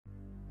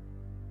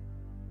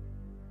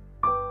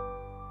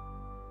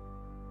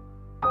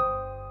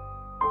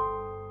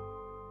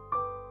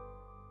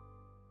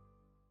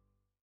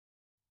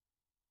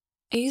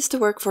I used to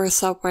work for a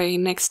Subway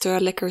next to a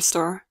liquor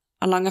store,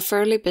 along a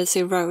fairly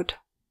busy road.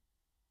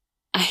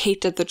 I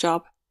hated the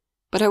job,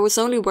 but I was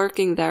only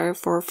working there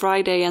for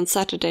Friday and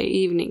Saturday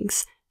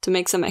evenings to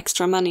make some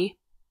extra money.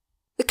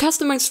 The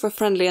customers were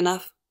friendly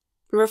enough,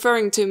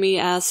 referring to me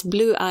as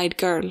blue-eyed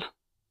girl,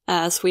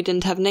 as we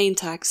didn't have name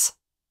tags.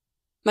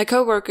 My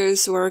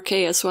co-workers were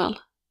okay as well,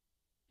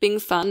 being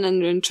fun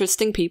and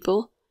interesting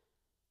people,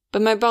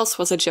 but my boss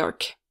was a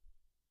jerk.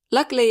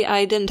 Luckily,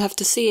 I didn't have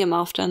to see him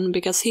often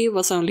because he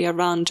was only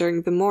around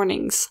during the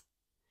mornings.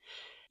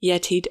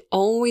 Yet he'd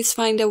always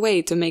find a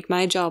way to make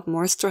my job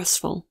more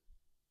stressful.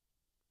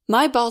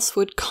 My boss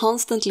would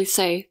constantly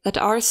say that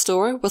our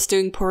store was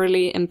doing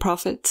poorly in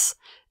profits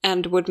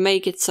and would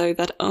make it so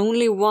that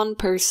only one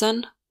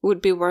person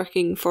would be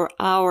working for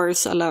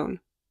hours alone.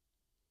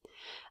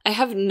 I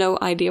have no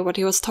idea what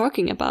he was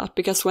talking about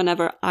because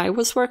whenever I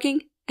was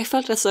working, I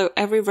felt as though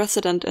every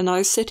resident in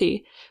our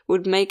city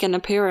would make an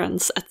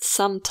appearance at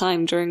some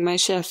time during my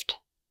shift.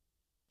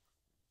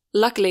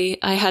 Luckily,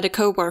 I had a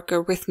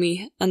co-worker with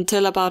me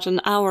until about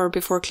an hour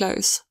before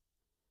close.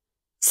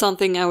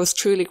 Something I was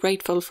truly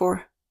grateful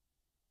for.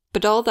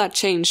 But all that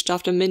changed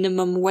after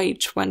minimum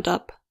wage went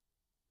up.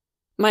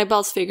 My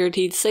boss figured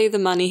he'd save the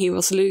money he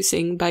was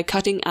losing by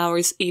cutting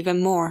hours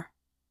even more.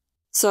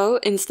 So,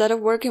 instead of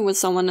working with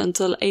someone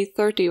until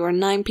 8:30 or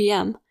 9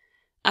 p.m.,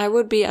 I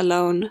would be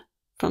alone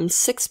from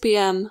 6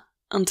 p.m.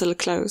 until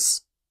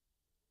close.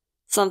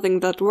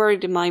 Something that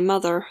worried my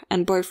mother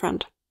and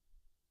boyfriend.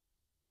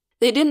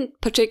 They didn't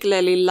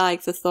particularly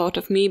like the thought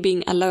of me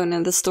being alone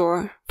in the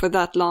store for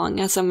that long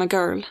as I'm a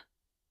girl.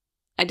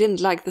 I didn't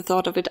like the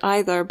thought of it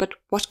either, but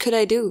what could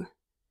I do?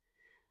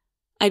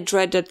 I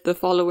dreaded the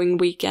following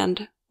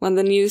weekend, when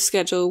the new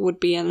schedule would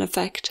be in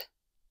effect.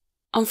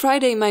 On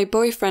Friday my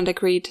boyfriend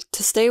agreed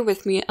to stay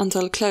with me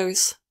until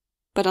close,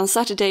 but on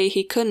Saturday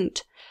he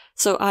couldn't,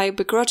 so I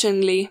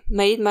begrudgingly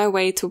made my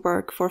way to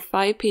work for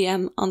 5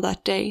 p.m. on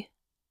that day.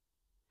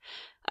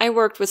 I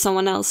worked with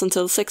someone else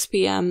until 6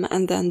 p.m.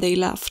 and then they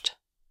left.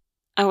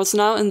 I was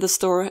now in the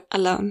store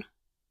alone.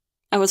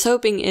 I was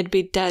hoping it'd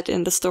be dead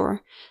in the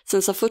store,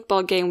 since a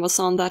football game was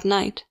on that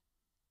night,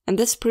 and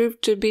this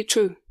proved to be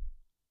true.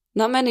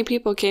 Not many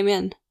people came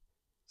in.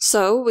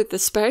 So, with the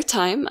spare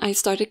time, I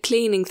started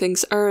cleaning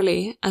things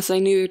early, as I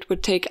knew it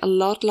would take a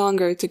lot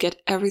longer to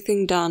get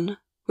everything done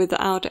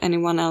without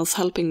anyone else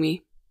helping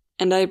me.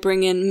 And I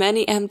bring in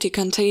many empty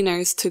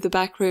containers to the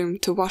back room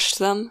to wash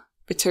them,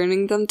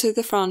 returning them to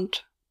the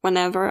front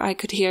whenever I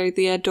could hear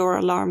the door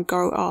alarm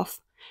go off,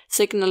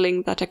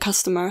 signaling that a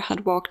customer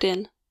had walked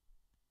in.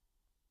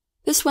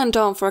 This went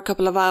on for a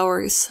couple of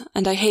hours,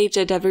 and I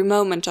hated every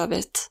moment of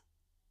it.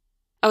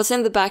 I was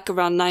in the back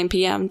around 9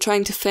 p.m.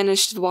 trying to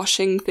finish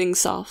washing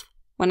things off,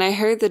 when I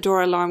heard the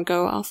door alarm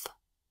go off.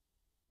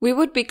 We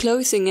would be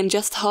closing in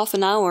just half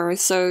an hour,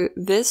 so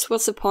this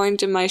was a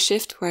point in my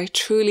shift where I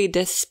truly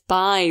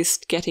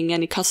despised getting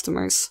any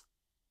customers.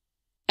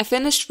 I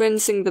finished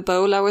rinsing the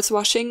bowl I was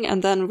washing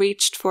and then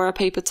reached for a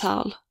paper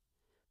towel,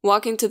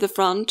 walking to the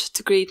front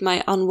to greet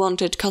my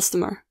unwanted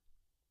customer.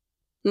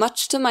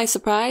 Much to my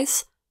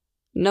surprise,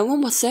 no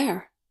one was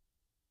there.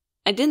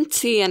 I didn't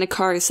see any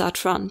cars out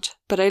front,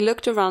 but I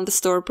looked around the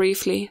store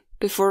briefly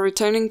before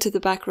returning to the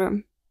back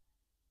room.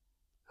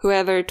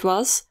 Whoever it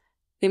was,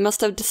 they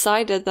must have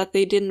decided that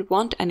they didn't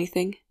want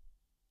anything.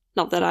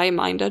 Not that I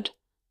minded.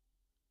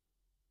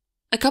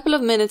 A couple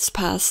of minutes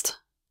passed,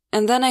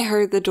 and then I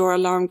heard the door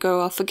alarm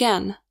go off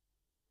again.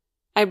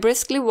 I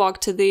briskly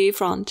walked to the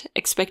front,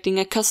 expecting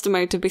a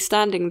customer to be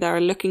standing there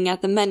looking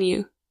at the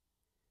menu.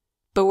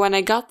 But when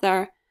I got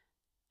there,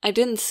 I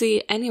didn't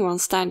see anyone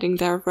standing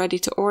there ready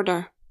to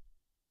order.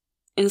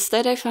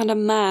 Instead, I found a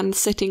man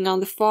sitting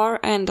on the far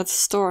end of the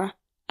store,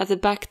 at the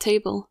back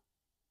table.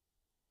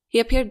 He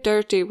appeared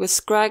dirty with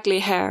scraggly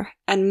hair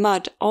and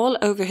mud all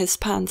over his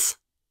pants.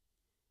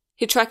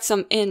 He tracked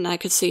some in, I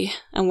could see,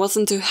 and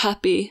wasn't too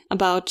happy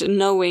about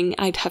knowing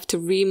I'd have to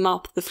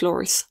re-mop the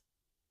floors.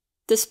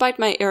 Despite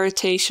my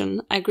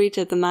irritation, I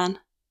greeted the man.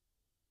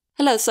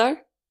 "Hello,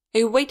 sir. Are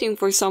you waiting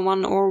for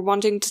someone or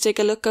wanting to take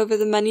a look over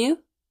the menu?"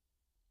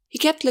 He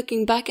kept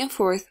looking back and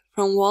forth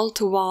from wall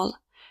to wall,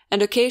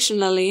 and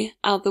occasionally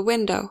out the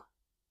window.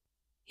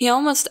 He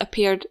almost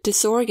appeared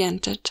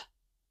disoriented,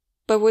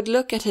 but would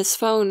look at his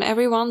phone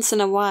every once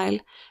in a while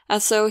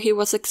as though he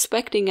was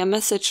expecting a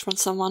message from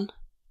someone.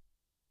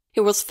 He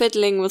was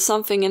fiddling with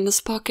something in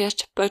his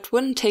pocket, but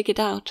wouldn't take it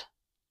out.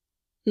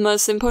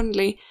 Most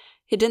importantly,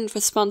 he didn't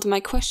respond to my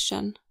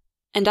question,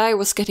 and I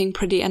was getting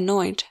pretty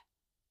annoyed.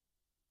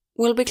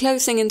 "We'll be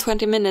closing in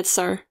 20 minutes,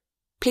 sir.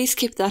 Please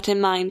keep that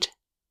in mind."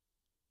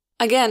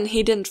 Again,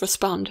 he didn't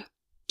respond,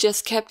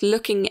 just kept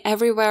looking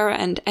everywhere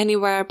and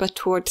anywhere but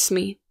towards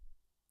me.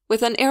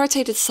 With an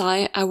irritated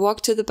sigh, I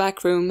walked to the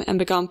back room and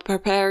began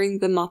preparing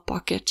the mop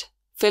bucket,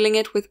 filling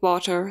it with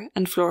water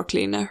and floor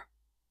cleaner.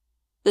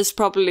 This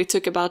probably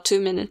took about 2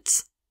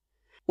 minutes.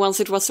 Once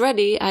it was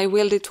ready, I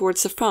wheeled it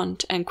towards the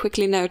front and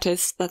quickly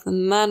noticed that the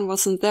man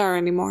wasn't there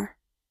anymore.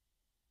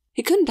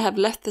 He couldn't have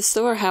left the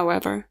store,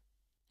 however.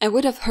 I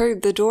would have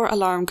heard the door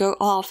alarm go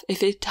off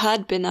if it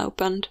had been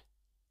opened.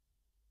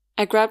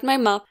 I grabbed my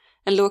mop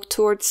and looked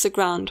towards the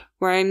ground,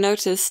 where I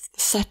noticed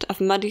the set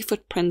of muddy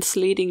footprints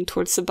leading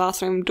towards the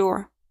bathroom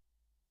door.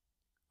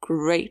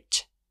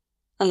 Great.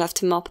 I left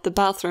to mop the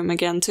bathroom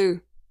again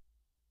too.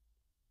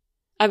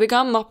 I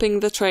began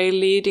mopping the tray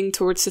leading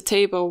towards the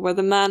table where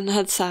the man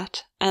had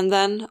sat, and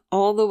then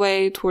all the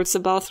way towards the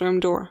bathroom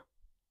door.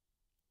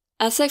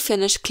 As I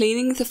finished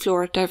cleaning the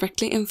floor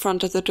directly in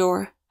front of the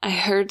door, I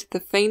heard the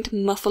faint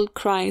muffled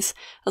cries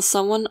of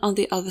someone on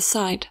the other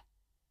side.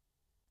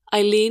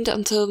 I leaned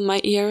until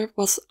my ear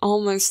was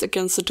almost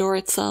against the door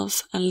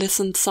itself and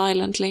listened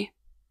silently.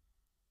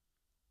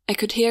 I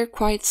could hear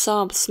quiet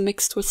sobs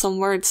mixed with some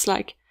words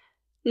like,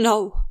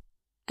 "No,"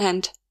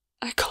 and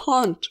 "I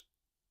can't."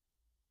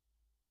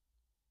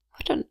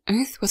 What on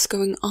earth was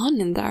going on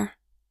in there?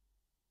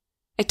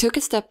 I took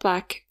a step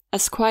back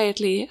as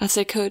quietly as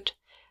I could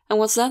and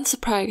was then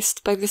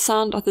surprised by the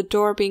sound of the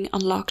door being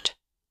unlocked.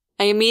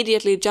 I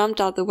immediately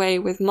jumped out the way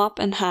with mop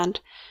in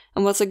hand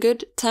and was a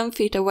good 10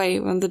 feet away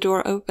when the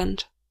door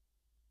opened.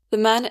 The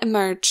man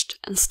emerged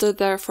and stood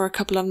there for a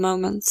couple of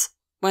moments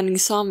when he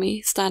saw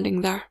me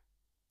standing there.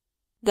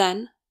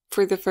 Then,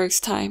 for the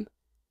first time,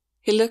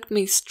 he looked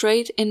me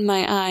straight in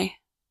my eye.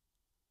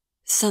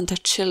 It sent a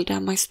chill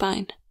down my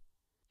spine.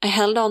 I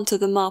held on to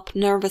the mop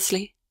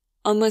nervously,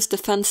 almost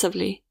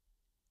defensively.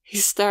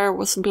 His stare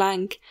was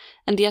blank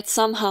and yet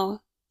somehow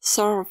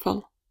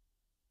sorrowful.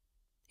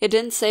 He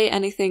didn't say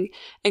anything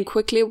and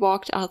quickly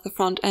walked out the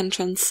front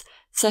entrance,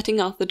 setting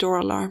off the door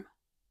alarm.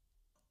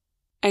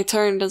 I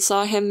turned and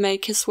saw him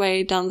make his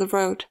way down the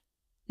road,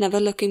 never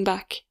looking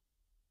back.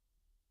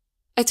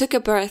 I took a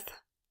breath,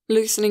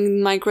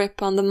 loosening my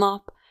grip on the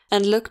mop,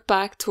 and looked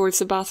back towards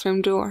the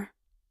bathroom door.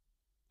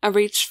 I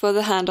reached for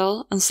the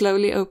handle and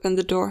slowly opened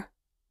the door,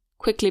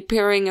 quickly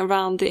peering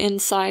around the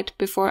inside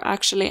before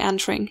actually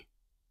entering.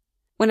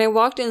 When I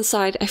walked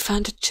inside, I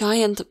found a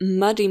giant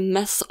muddy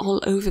mess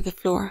all over the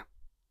floor,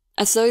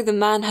 as though the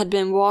man had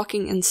been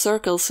walking in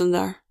circles in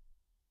there.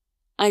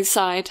 I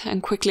sighed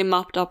and quickly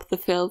mopped up the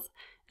filth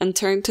and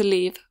turned to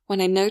leave when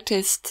I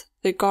noticed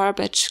the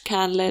garbage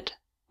can lid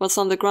was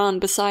on the ground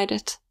beside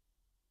it.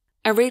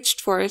 I reached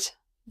for it,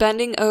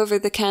 bending over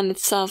the can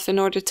itself in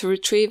order to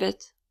retrieve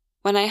it,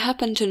 when I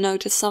happened to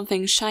notice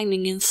something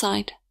shining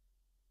inside.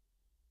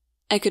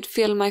 I could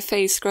feel my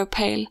face grow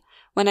pale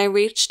when I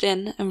reached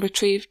in and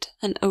retrieved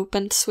an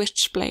opened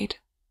switchblade.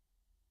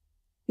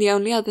 The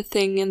only other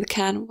thing in the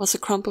can was a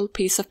crumpled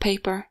piece of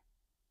paper.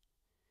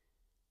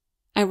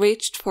 I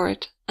reached for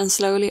it and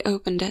slowly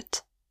opened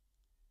it.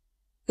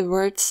 The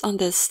words on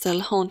this still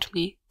haunt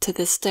me to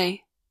this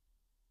day.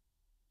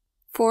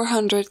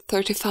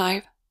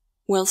 435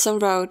 Wilson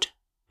Road,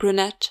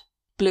 brunette,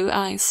 blue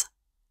eyes.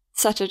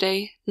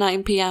 Saturday,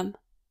 9 p.m.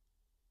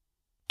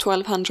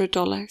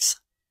 $1,200.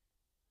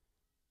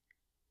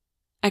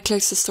 I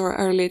closed the store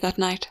early that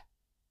night.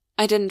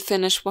 I didn't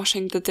finish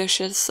washing the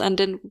dishes and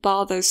didn't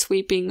bother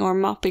sweeping or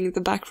mopping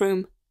the back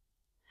room.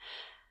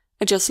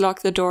 I just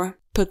locked the door,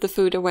 put the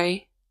food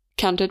away,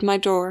 counted my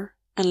drawer,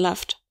 and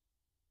left.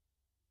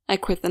 I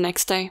quit the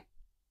next day.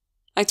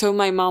 I told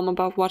my mom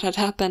about what had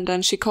happened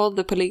and she called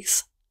the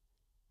police.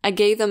 I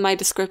gave them my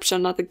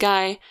description of the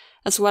guy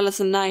as well as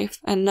a knife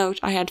and note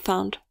I had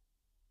found.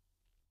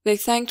 They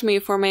thanked me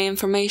for my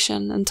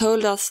information and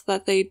told us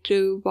that they'd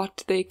do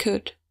what they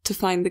could to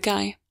find the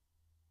guy.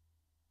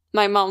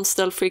 My mom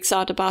still freaks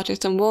out about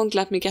it and won't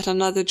let me get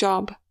another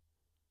job.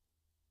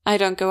 I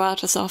don't go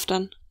out as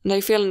often, and I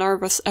feel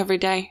nervous every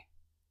day.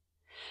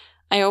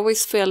 I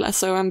always feel as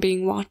though I'm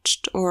being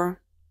watched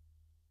or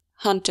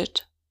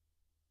hunted.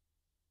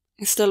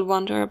 I still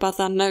wonder about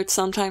that note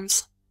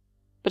sometimes,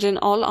 but in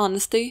all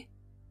honesty,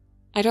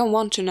 I don't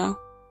want to know.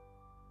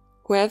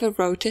 Whoever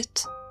wrote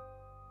it,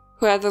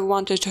 whoever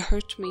wanted to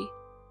hurt me,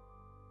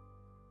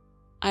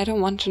 I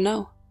don't want to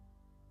know.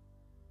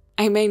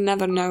 I may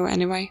never know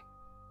anyway.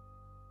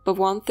 But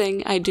one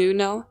thing I do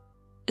know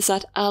is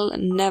that I'll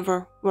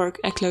never work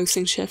a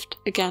closing shift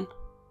again.